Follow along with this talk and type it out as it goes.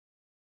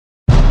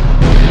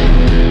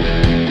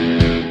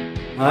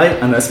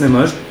Hi, أنا اسمي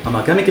مجد. I'm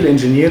a chemical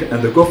engineer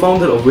and the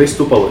co-founder of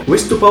Waste2Power.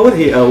 Waste2Power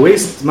هي a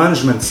waste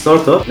management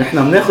startup.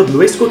 نحن بناخذ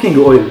الويست كوكينج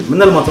اويل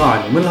من المطاعم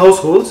ومن الهاوس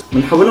هولدز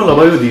بنحولهم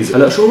لبايو ديزل.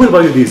 هلا شو هو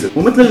البايو ديزل؟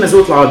 ومثل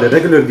المازوت العادي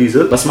regular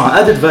ديزل بس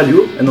مع added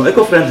value انه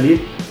ايكو فريندلي،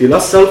 في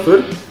less sulfur،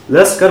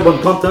 less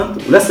carbon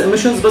content و less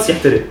emissions بس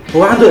يحترق.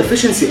 هو عنده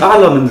efficiency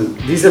اعلى من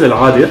الديزل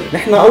العادي.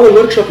 نحن اول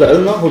ورك شوب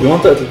لنا هو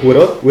بمنطقه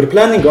الكوره. we're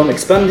planning on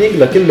expanding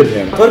لكل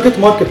لبنان. تارجت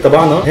ماركت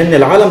تبعنا هن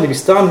العالم اللي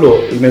بيستعملوا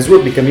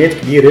المازوت بكميات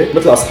كبيره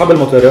مثل اصحاب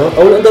الموتورات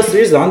او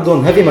الاندستريز اللي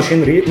عندهم هيفي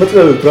ماشينري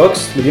مثل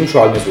التراكس اللي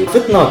بيمشوا على المازوت.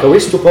 فتنا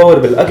كويست تو باور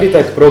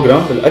بالاجريتك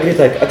بروجرام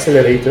بالاجريتك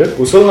اكسلريتور،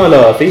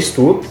 وصلنا لفيس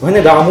 2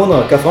 وهن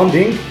دعمونا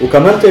كفاندنج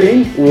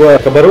وكمنتورينج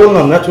وكبروا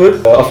لنا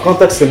النتورك اوف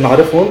كونتاكتس اللي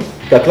بنعرفهم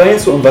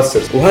ككلاينتس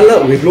وانفسترز.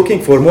 وهلا we're looking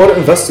for more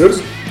investors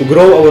to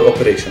grow our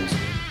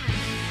operations.